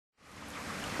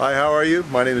Hi, how are you?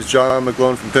 My name is John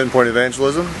McGlone from Pinpoint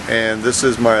Evangelism, and this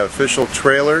is my official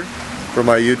trailer for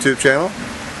my YouTube channel.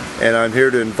 And I'm here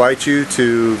to invite you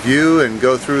to view and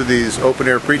go through these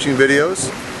open-air preaching videos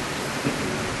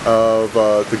of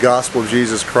the gospel of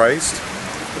Jesus Christ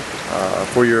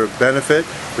for your benefit,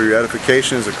 for your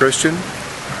edification as a Christian.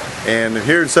 And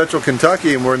here in central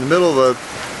Kentucky, and we're in the middle of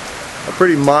a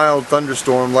pretty mild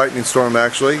thunderstorm, lightning storm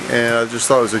actually, and I just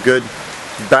thought it was a good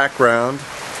background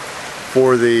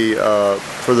for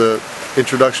the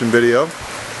introduction video,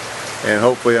 and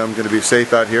hopefully I'm going to be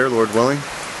safe out here, Lord willing.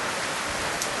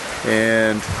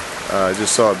 And I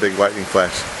just saw a big lightning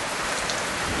flash.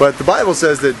 But the Bible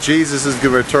says that Jesus is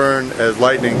going to return as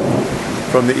lightning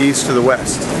from the east to the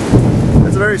west.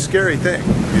 That's a very scary thing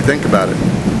if you think about it.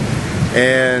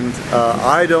 And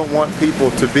I don't want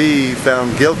people to be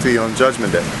found guilty on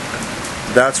Judgment Day.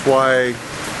 That's why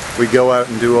we go out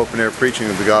and do open-air preaching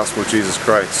of the gospel of Jesus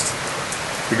Christ.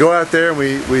 We go out there and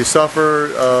we suffer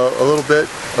a little bit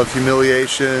of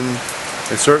humiliation,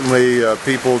 and certainly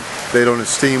people, they don't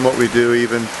esteem what we do.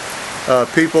 Even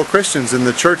people, Christians in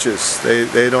the churches,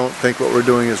 they don't think what we're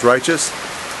doing is righteous.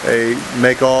 They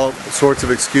make all sorts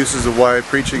of excuses of why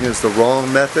preaching is the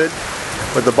wrong method.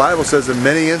 But the Bible says in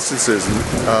many instances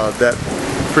that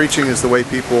preaching is the way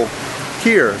people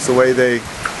hear, it's the way they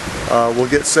will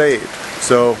get saved.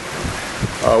 So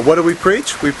what do we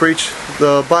preach? We preach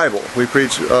the Bible. We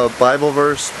preach Bible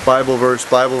verse, Bible verse,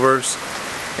 Bible verse.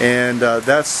 And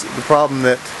that's the problem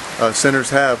that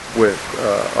sinners have with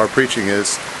our preaching,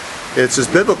 is it's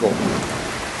just biblical.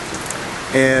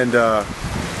 And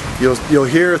you'll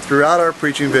hear throughout our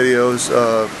preaching videos,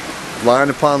 line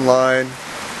upon line,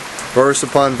 verse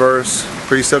upon verse,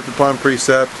 precept upon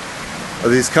precept,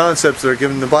 these concepts that are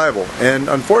given in the Bible. And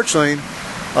unfortunately,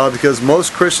 because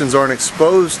most Christians aren't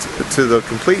exposed to the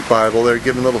complete Bible, they're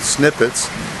given little snippets,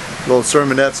 little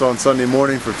sermonettes on Sunday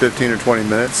morning for 15 or 20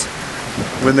 minutes.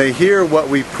 When they hear what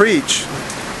we preach,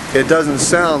 it doesn't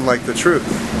sound like the truth.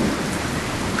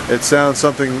 It sounds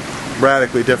something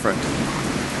radically different.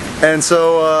 And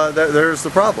so there's the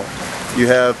problem. You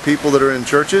have people that are in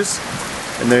churches,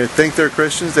 and they think they're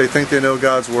Christians, they think they know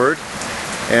God's Word,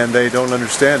 and they don't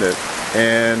understand it.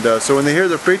 And so when they hear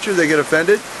the preacher, they get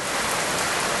offended.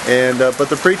 And but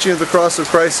the preaching of the cross of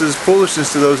Christ is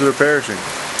foolishness to those that are perishing.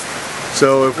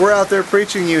 So if we're out there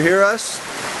preaching, you hear us,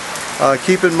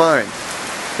 keep in mind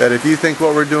that if you think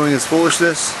what we're doing is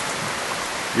foolishness,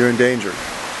 you're in danger.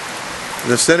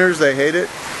 The sinners, they hate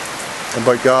it,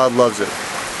 but God loves it.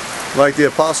 Like the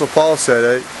Apostle Paul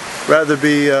said, I'd rather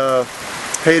be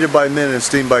hated by men and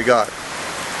esteemed by God.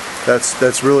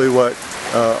 That's really what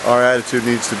our attitude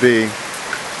needs to be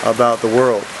about the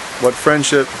world. What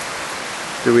friendship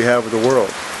do we have with the world?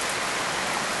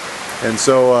 And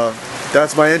so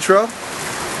that's my intro.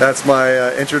 That's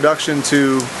my introduction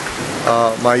to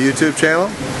my YouTube channel.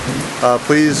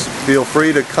 Please feel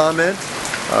free to comment.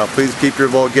 Please keep your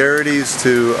vulgarities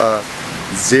to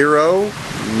 0.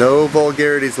 No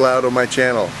vulgarities allowed on my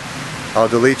channel. I'll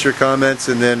delete your comments,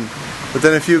 and then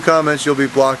within a few comments you'll be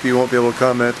blocked. You won't be able to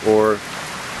comment or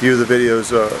view the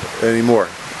videos anymore.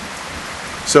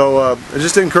 So I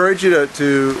just encourage you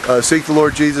to seek the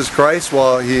Lord Jesus Christ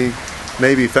while He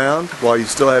may be found, while you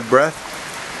still have breath,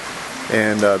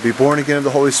 and be born again of the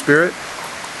Holy Spirit.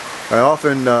 I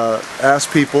often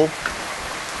ask people,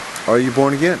 are you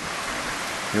born again?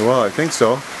 Well, I think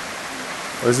so.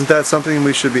 Well, isn't that something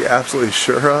we should be absolutely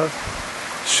sure of?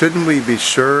 Shouldn't we be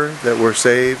sure that we're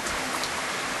saved?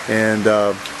 And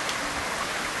well,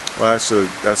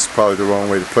 that's probably the wrong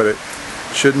way to put it.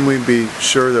 Shouldn't we be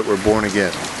sure that we're born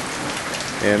again?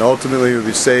 And ultimately we'll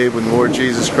be saved when the Lord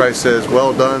Jesus Christ says,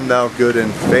 "Well done, thou good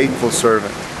and faithful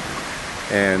servant."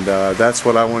 And that's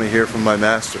what I want to hear from my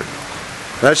Master.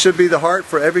 That should be the heart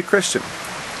for every Christian.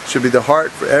 It should be the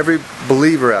heart for every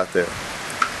believer out there.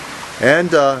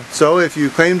 And so if you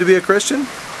claim to be a Christian,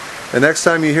 the next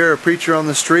time you hear a preacher on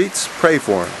the streets, pray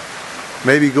for him.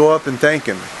 Maybe go up and thank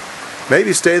him.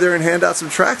 Maybe stay there and hand out some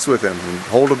tracts with him, and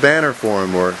hold a banner for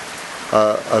him, or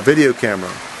a video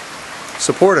camera.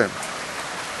 Support him,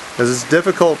 because it's a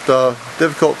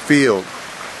difficult field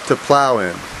to plow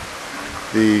in.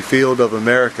 The field of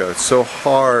America. It's so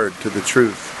hard to the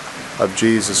truth of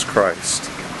Jesus Christ.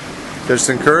 Just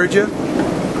encourage you,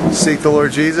 seek the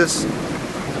Lord Jesus.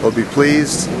 We'll be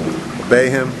pleased, obey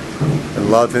Him, and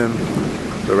love Him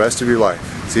the rest of your life,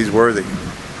 because He's worthy.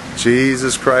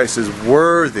 Jesus Christ is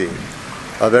worthy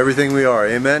of everything we are.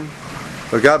 Amen.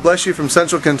 Well, God bless you from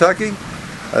Central Kentucky.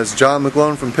 That's John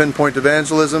McGlone from Pinpoint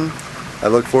Evangelism. I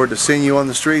look forward to seeing you on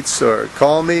the streets, or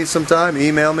call me sometime,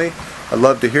 email me. I'd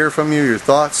love to hear from you, your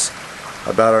thoughts,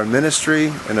 about our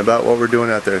ministry and about what we're doing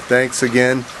out there. Thanks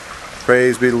again.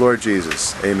 Praise be the Lord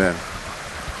Jesus. Amen.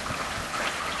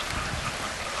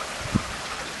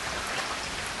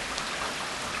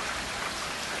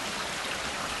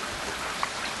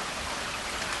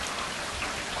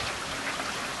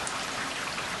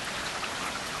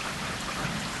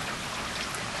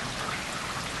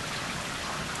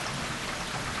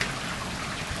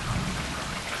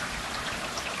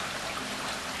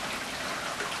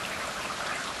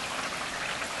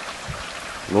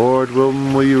 Lord,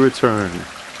 when will you return?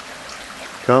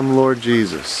 Come, Lord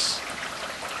Jesus.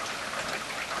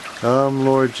 Come,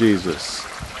 Lord Jesus.